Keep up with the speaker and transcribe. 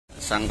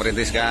sang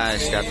perintis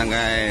guys, datang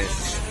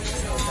guys.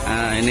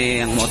 Nah,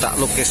 ini yang mau tak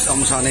lukis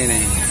Om Sony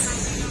nih.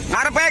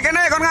 Ngarep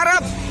kene, kon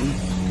ngarep.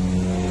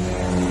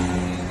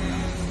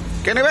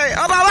 Kene we,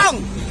 apa Bang?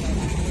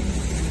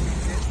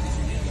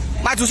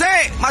 Maju sih,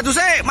 maju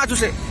sih, maju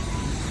sih.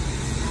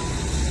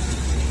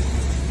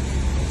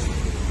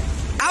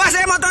 Awas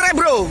ya motornya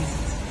bro.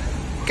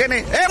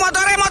 Kene,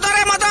 motornya,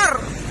 motor.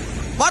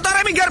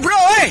 Motornya minggir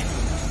bro,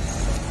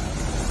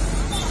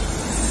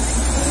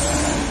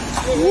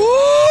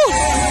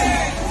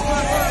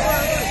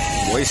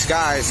 Boys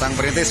guys, sang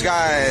perintis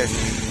guys.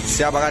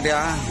 Siapakah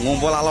dia?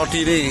 Ngumpul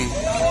Alodi nih.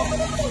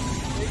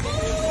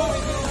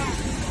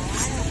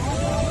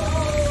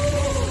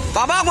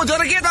 Babang mundur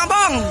lagi,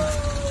 Babang.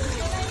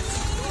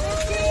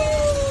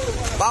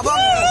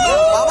 Babang.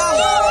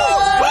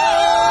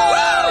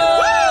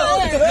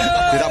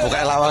 Tidak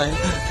buka lawan.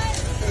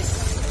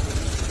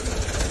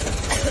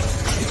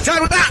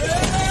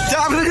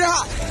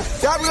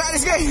 Jangan buka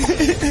Rizky.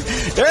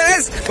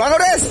 Des, bangun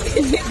Des.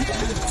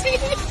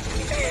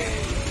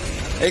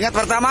 Ingat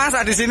pertama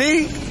saat di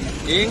sini?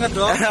 Ingat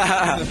dong.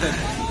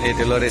 Ini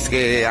dulu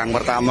Rizky yang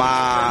pertama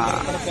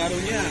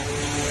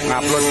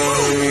ngupload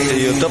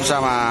di YouTube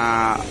sama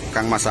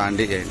Kang Mas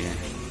Andi ya ini.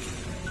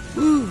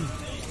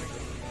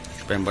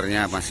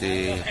 Pembernya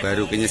masih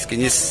baru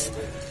kinyis-kinyis,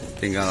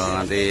 tinggal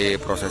nanti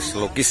proses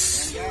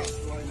lukis.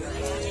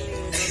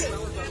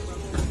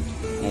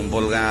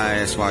 Ngumpul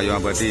guys, Wahyu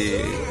Abadi.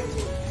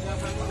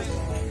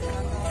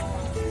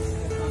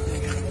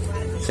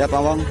 Siapa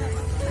Bang?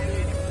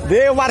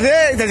 Di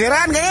Wardi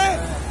jajaran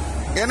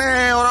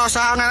kene ora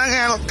usah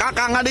ngel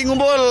kakak ngadi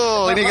ngumpul.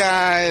 Ini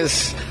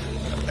guys.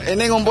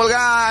 Ini ngumpul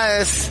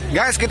guys.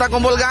 Guys, kita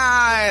kumpul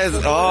guys.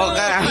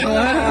 Oke.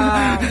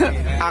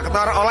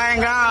 Aktor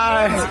Oleng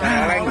guys.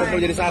 Oleng kumpul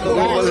jadi satu.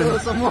 Kumpul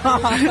semua.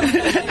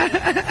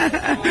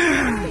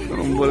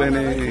 Kumpul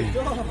ini.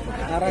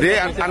 Di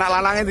anak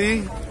lanang ini.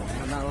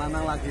 Anak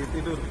lanang lagi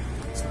tidur.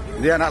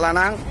 Di anak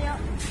lanang.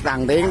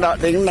 Dang ding dok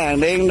ding dang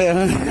ding ding.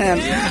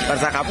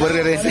 Rasa kabur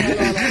ini.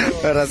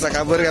 Rasa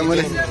kabur kamu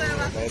nih.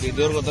 Saya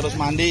tidur kok terus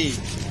mandi.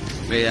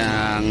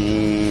 Yang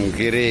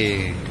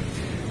kiri.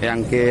 Yang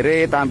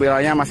kiri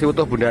tampilannya masih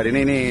utuh Bunda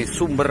ini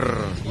sumber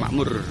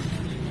makmur.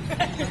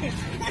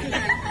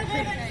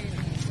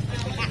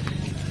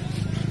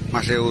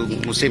 Masih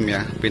musim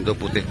ya, pintu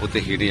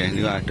putih-putih ini ya.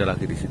 Ini ada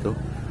lagi di situ.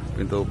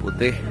 Pintu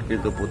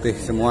putih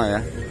semua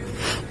ya.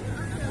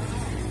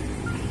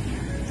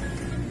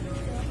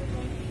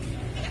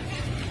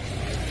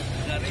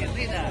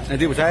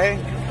 Jadi saya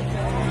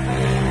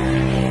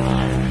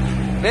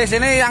Riz,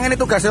 ini yang ini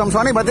tugas Om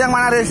Sony berarti yang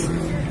mana Riz?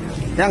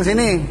 Yang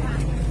sini.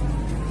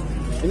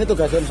 Ini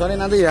tugas Om Sony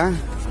nanti ya.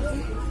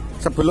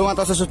 Sebelum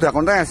atau sesudah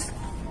kontes.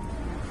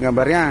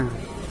 Gambarnya.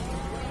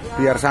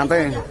 Biar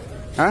santai.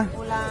 Hah?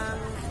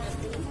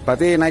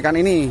 Berarti naikkan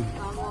ini.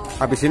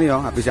 Habis ini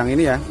ya, habis yang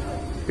ini ya.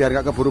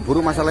 Biar gak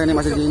keburu-buru, masalah ini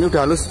masih ini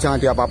udah halus, jangan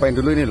diapa-apain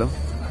dulu ini loh.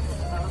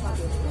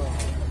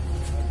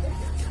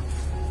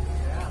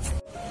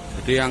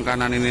 Jadi yang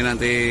kanan ini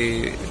nanti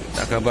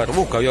tak gambar.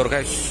 Gayor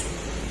guys.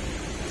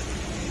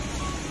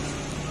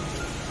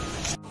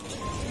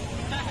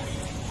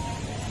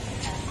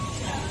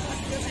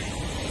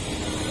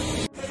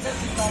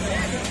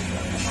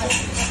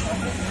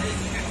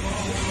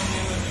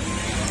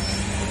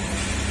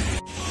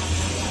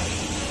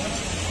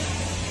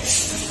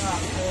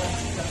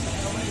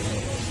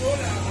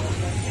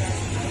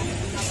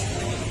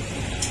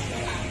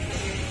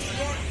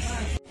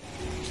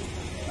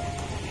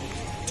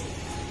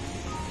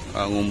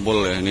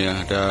 Ngumpul ya, ini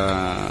ada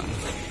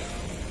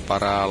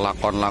para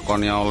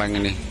lakon-lakonnya Oleng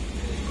ini.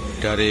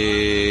 Dari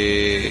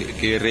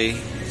kiri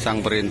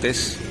sang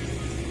perintis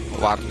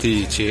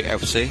Wardi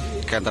JVC,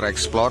 Canter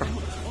Explore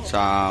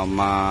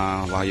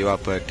sama Wahyu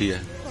Abadi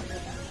ya.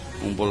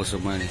 Ngumpul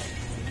semua ini.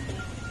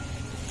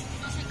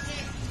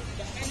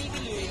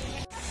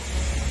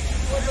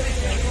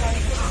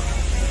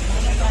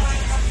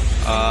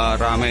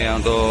 Rame ya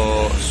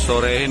untuk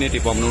sore ini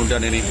di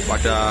penundan ini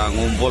pada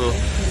ngumpul.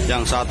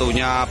 Yang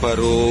satunya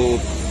baru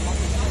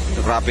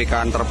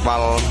rapikan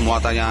terpal,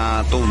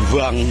 muatannya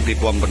tumbang di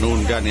pom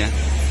penundan ya.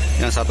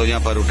 Yang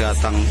satunya baru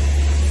datang.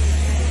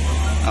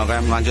 Oke,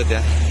 lanjut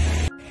ya.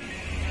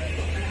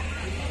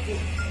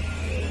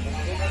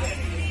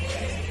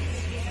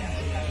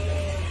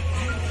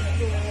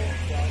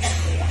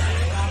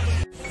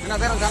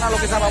 Nanti rencana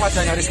lukis apa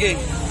wajahnya Rizky?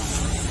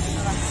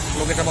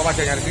 Lukis apa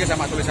wajahnya Rizky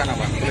sama tulisan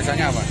apa?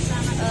 Tulisannya apa?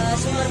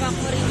 Sumber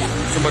makmur aja.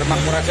 Sumber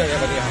makmur aja ya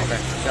berarti ya. Oke.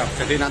 Siap.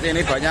 Jadi nanti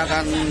ini banyak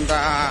kan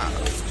tak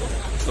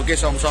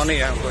lukis Om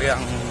Sony ya untuk yang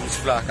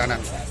sebelah kanan.